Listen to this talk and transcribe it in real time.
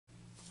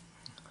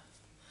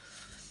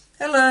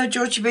Hello,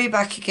 Georgie B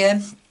back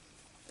again.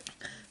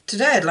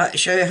 Today I'd like to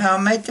show you how I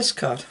made this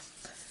card.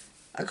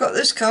 I got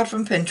this card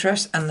from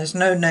Pinterest and there's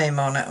no name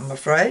on it, I'm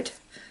afraid,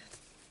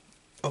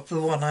 of the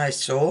one I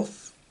saw.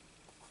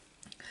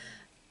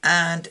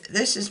 And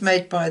this is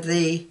made by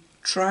the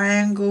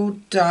triangle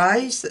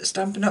dies that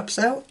Stampin' Up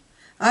sell.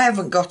 I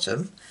haven't got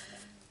them,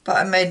 but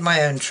I made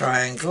my own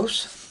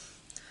triangles.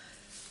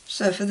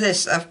 So for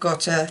this I've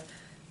got a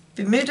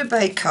Bermuda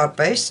Bay card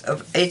base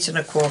of 8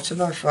 1/4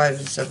 by 5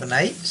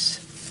 7/8.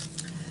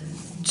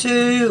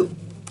 Two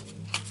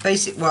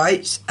basic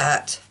whites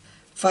at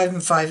 5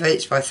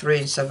 5/8 by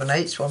 3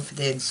 7/8, one for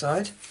the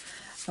inside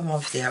and one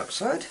for the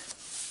outside.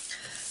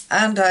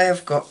 And I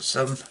have got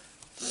some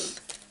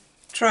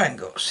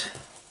triangles.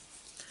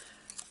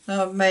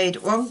 Now I've made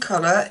one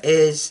colour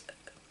is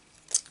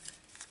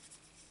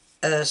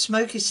a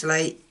smoky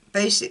slate,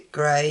 basic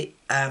grey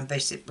and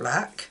basic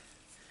black,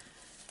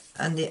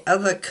 and the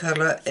other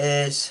colour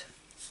is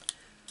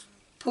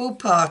Pool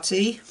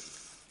Party,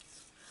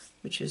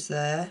 which is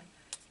there,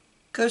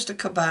 Costa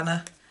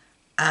Cabana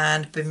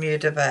and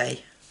Bermuda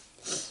Bay.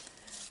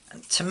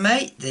 And to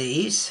make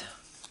these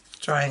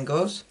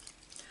triangles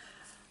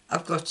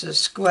I've got a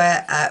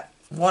square at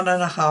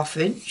 1.5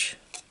 inch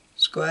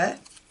square,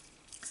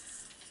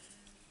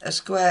 a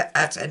square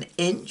at 1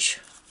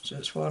 inch, so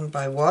it's 1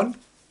 by 1,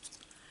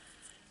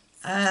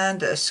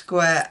 and a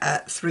square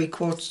at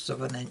 3/4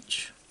 of an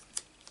inch.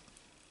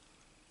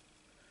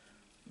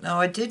 Now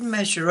I did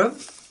measure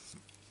them,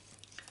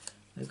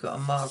 I've got a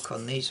mark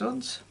on these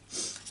ones,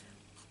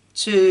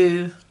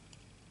 to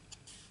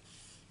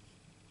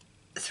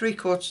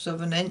 3/4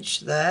 of an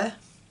inch there.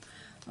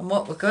 And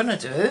what we're going to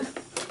do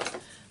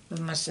with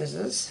my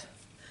scissors,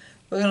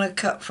 we're going to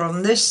cut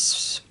from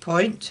this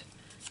point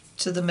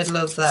to the middle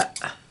of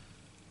that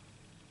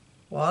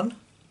one,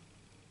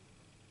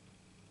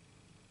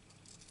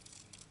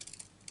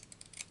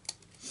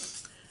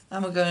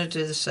 and we're going to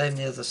do the same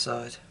the other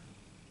side.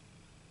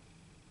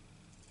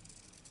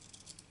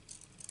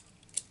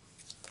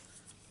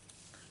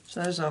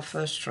 So there's our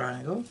first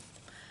triangle,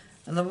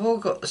 and they've all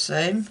got the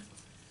same.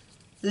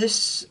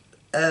 This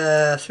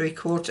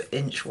 3/4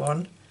 inch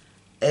one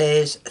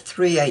is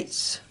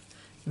 3/8.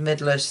 The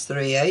middle is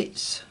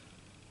 3/8.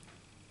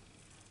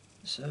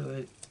 So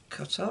we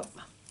cut up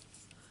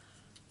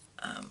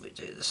and we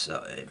do the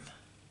same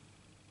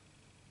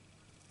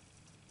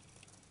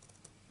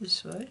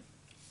this way.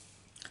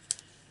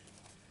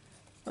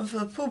 And for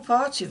the Pool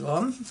Party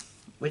one,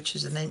 which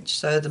is 1 inch,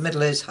 so the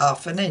middle is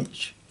 1/2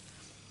 inch.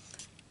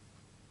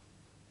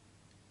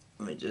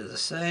 We do the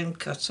same,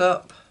 cut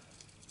up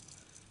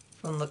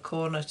from the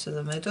corner to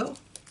the middle,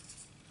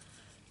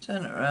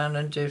 turn it around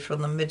and do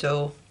from the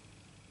middle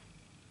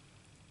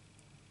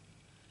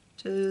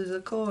to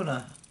the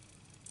corner.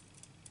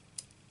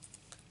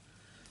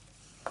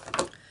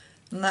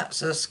 And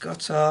that's us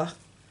got our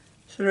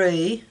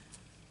 3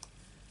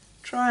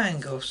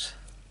 triangles.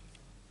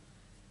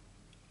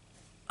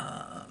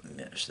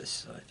 Here's this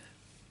side.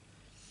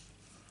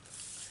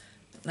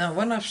 Now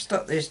when I've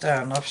stuck these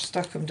down, I've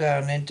stuck them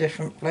down in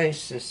different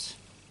places.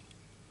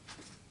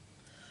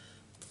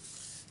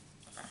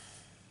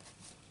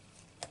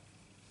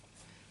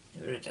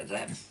 Get rid of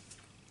them.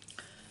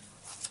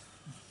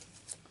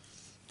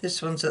 This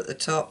one's at the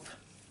top,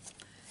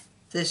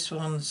 this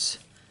one's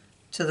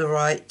to the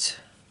right,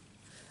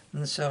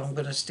 and so I'm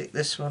going to stick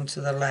this one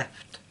to the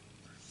left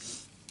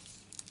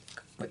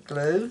with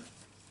glue.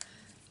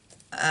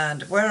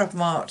 And where I've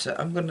marked it,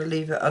 I'm going to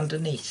leave it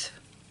underneath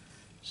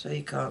so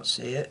you can't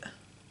see it.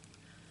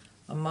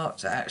 I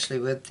marked it actually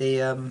with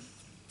the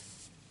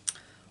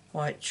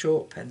white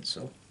chalk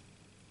pencil,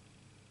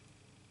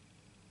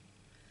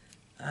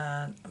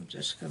 and I'm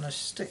just going to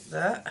stick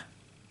that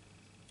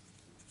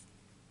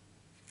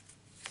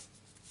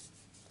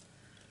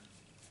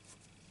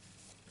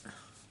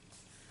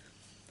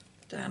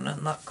down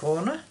in that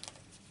corner,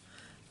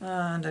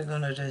 and I'm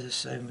going to do the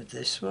same with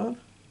this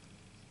one.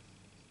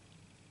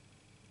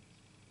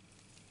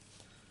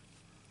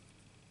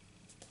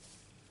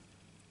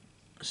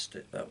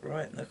 Stick that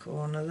right in the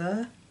corner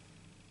there.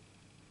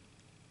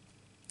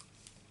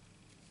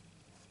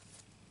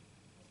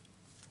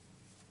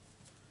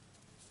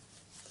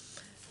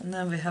 And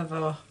then we have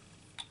our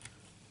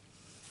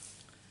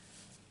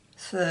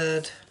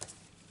third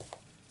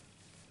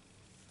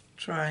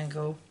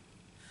triangle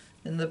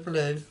in the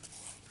blue.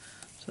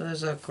 So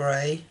there's our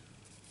grey.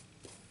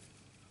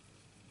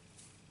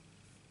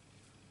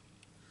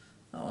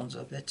 That one's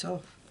a bit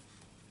off.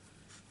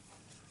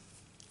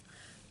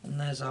 And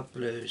there's our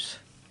blues.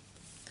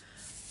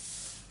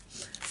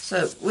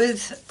 So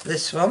with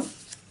this one,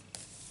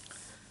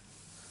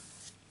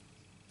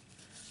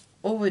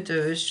 all we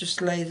do is just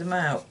lay them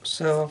out.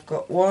 So I've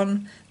got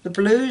one, the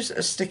blues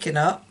are sticking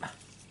up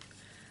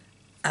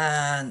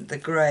and the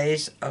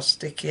greys are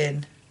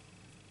sticking,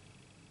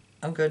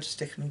 I'm going to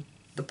stick them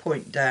the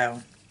point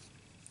down.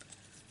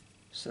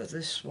 So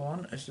this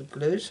one is the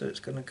blue, so it's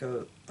going to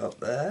go up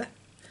there,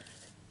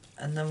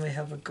 and then we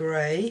have a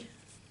grey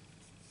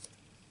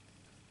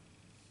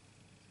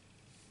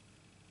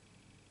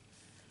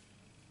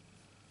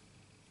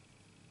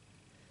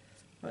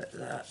like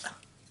that.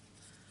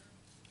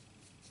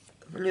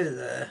 Blue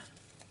there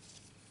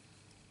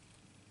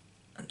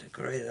and a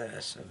grey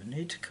there, so we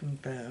need to come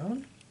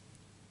down.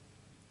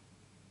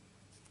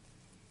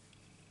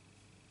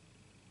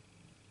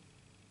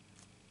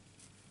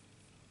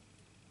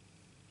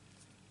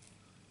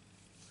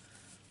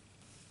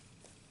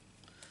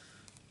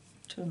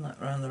 Turn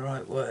that round the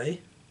right way.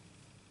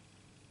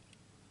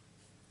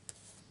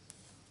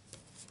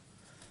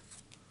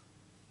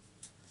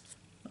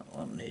 That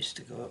one needs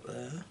to go up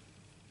there.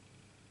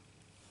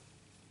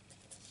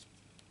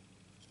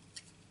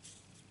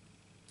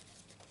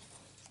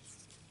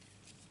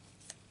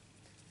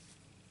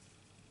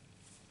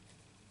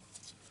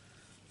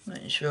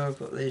 Making sure I've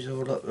got these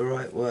all up the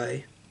right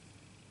way.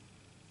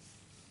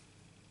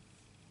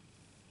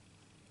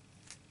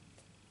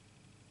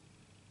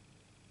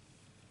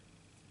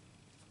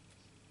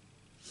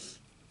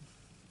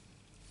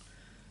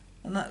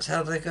 And that's how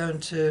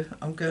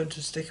I'm going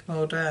to stick them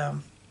all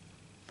down.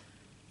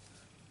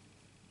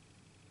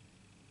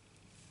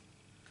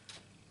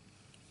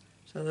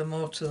 So they're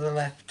more to the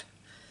left.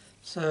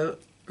 So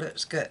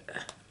let's get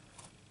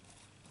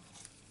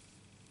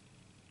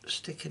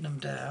sticking them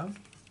down.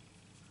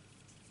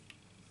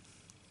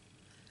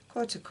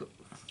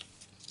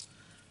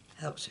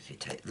 Helps if you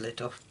take the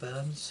lid off,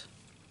 burns.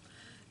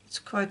 It's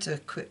quite a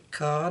quick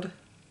card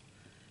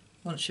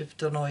once you've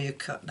done all your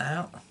cutting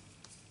out.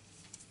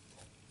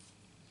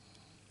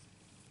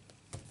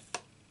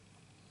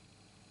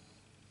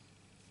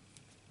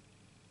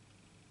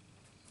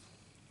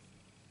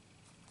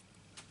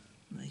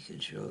 Making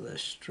sure they're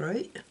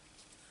straight.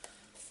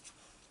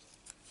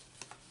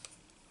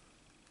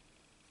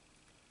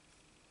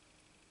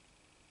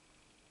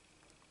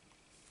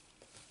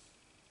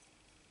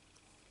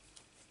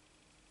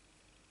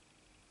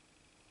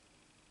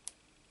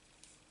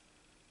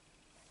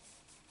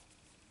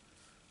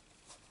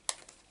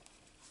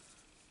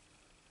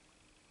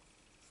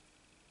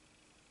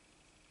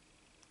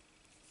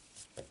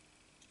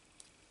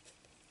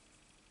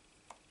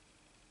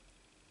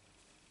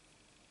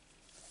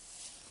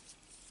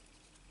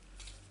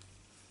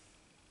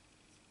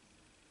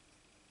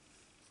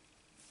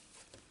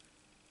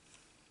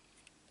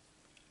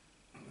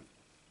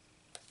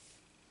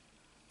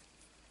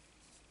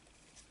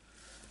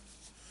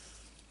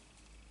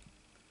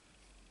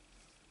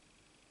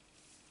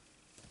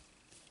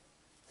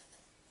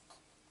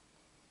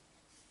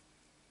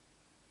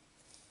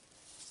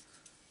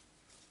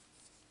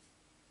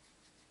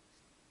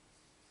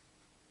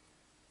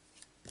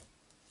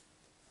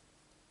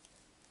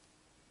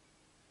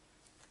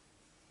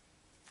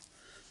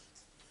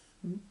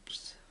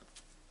 Oops.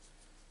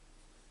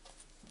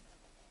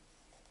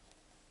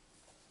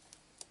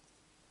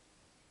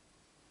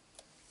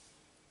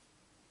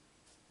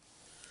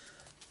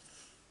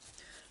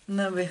 And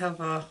then we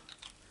have our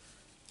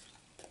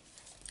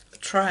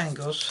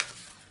triangles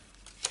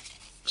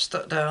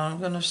stuck down. I'm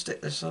going to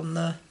stick this on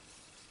the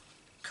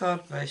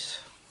card base.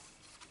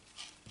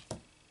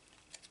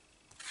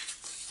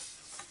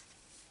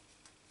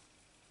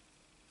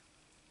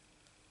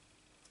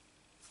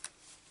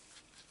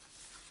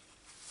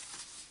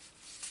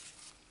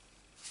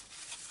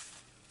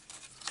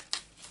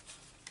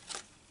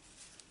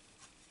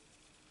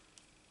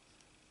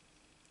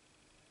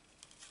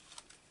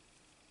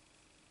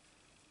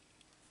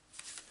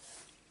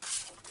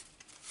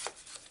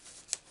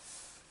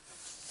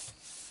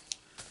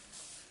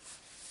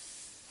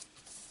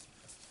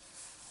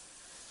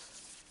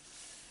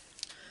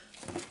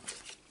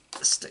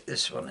 Stick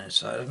this one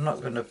inside. I'm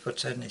not going to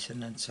put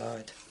anything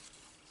inside.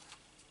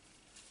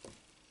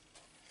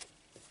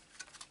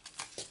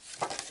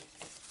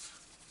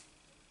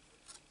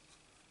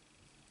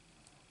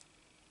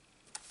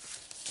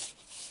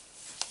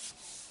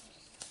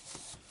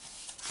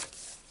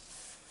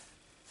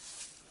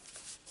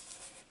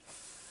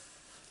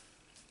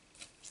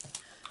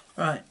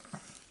 Right,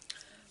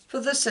 for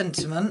the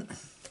sentiment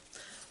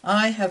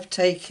I have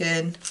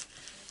taken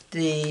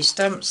the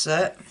stamp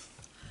set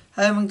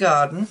Home and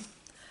Garden,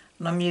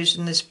 and I'm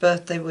using this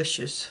Birthday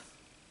Wishes.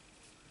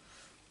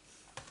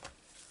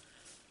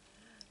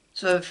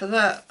 So for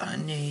that I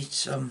need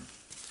some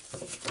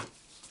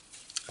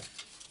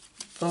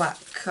black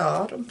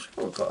card. I'm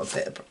sure I've got a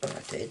bit of,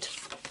 I did.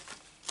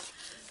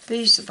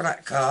 Piece of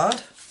black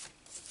card.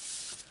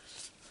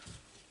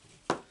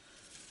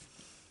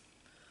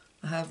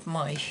 I have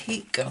my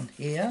heat gun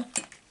here.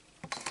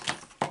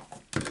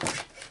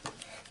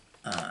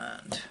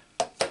 And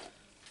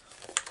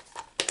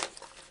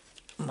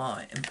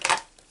my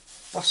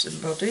embossing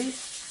body.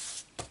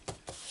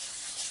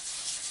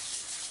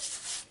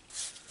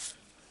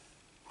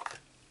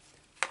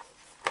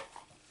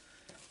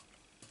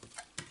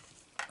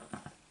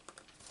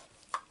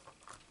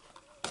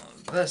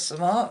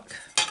 Versamark,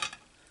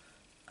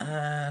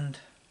 and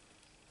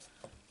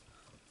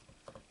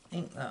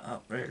ink that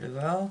up really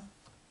well.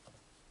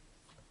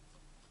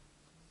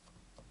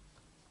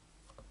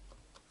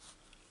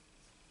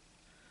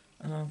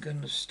 And I'm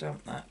going to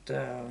stamp that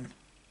down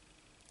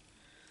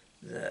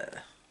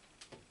there.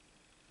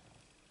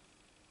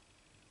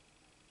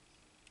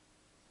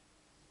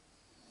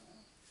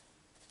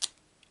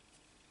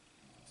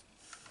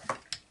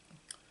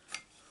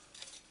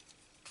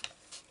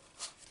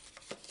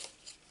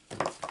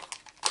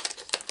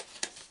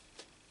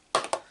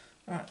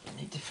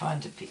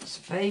 find a piece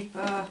of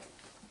paper.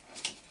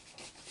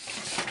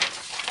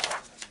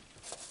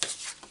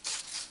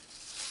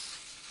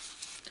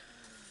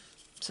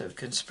 So we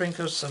can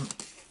sprinkle some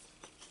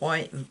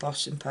white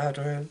embossing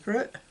powder over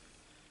it.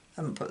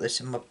 I haven't put this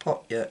in my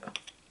pot yet.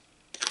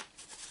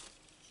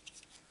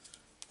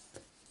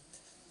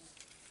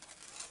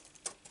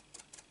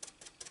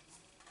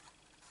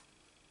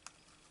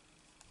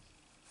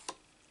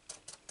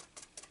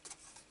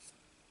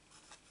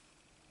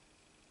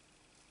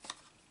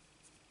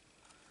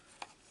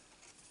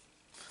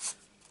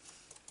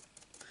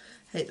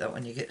 Hate that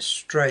when you get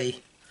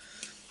stray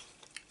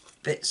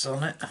bits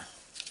on it.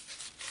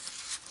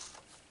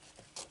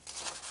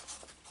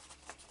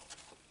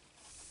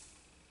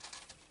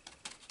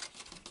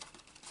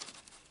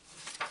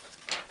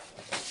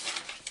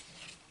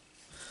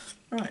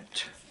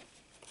 Right.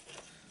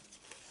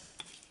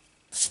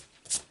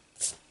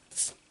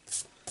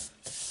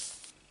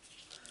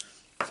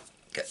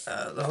 Get that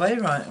out of the way.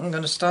 Right, I'm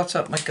going to start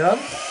up my gun.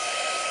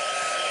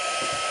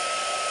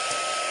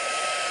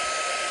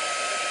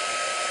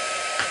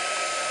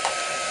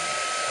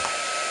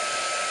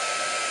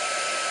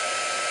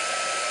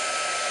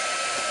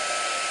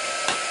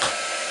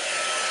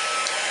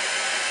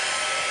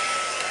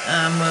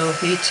 And we'll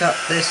heat up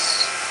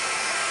this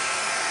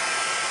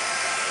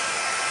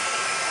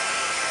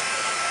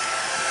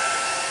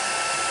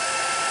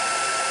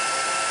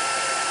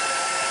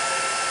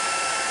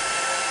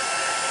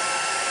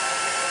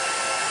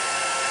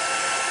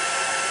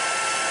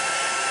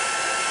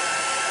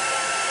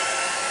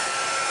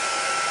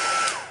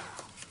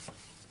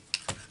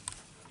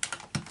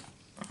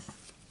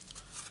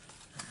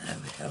there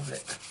we have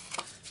it.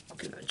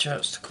 Give it a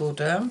chance to cool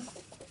down.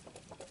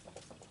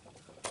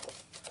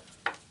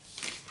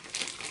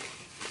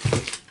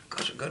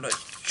 Because I'm going to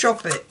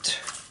chop it.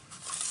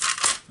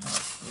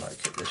 I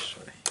like it this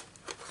way.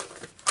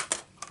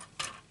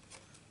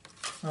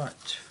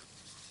 Right.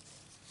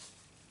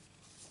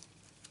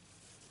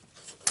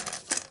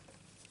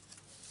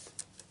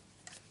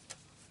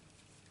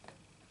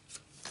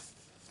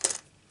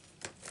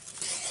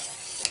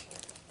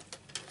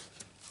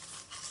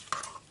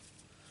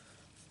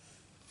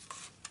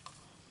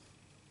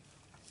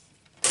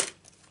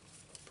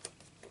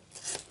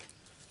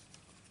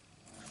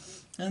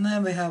 And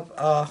then we have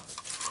our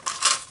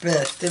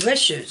birthday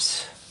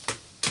wishes.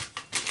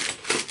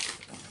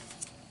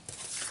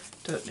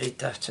 Don't need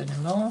that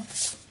anymore.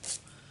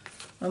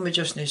 And we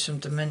just need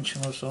some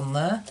dimensionals on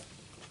there.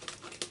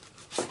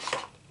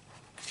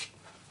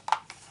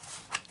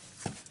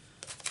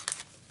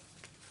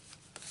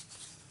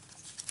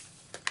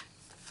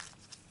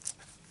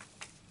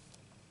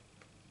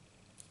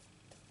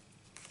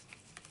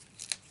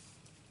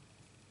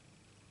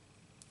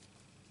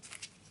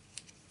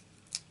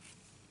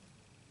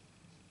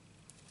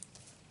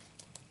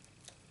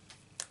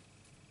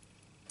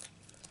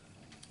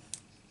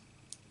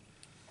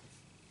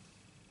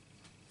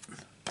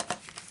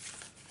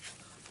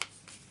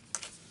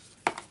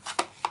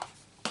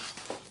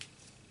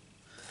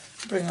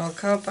 Bring our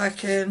card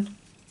back in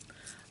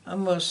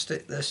and we'll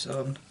stick this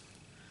on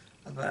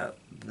about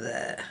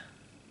there.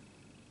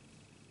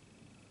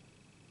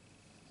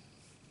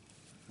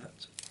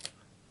 That's,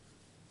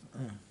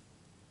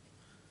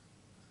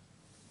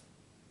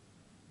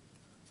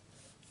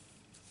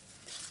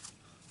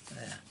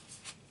 there.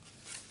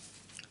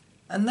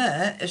 And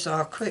there is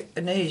our quick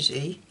and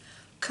easy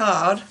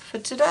card for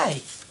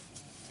today.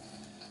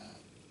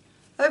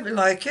 Hope you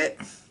like it.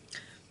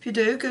 If you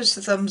do, give us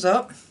a thumbs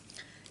up.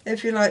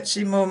 If you'd like to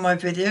see more of my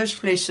videos,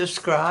 please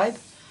subscribe.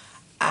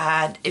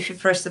 And if you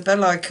press the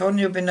bell icon,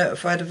 you'll be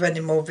notified of any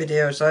more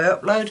videos I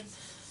upload,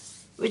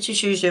 which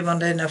is usually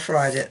Monday and a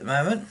Friday at the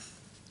moment.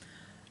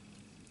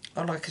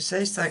 All I can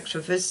say is thanks for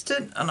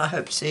visiting, and I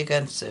hope to see you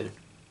again soon.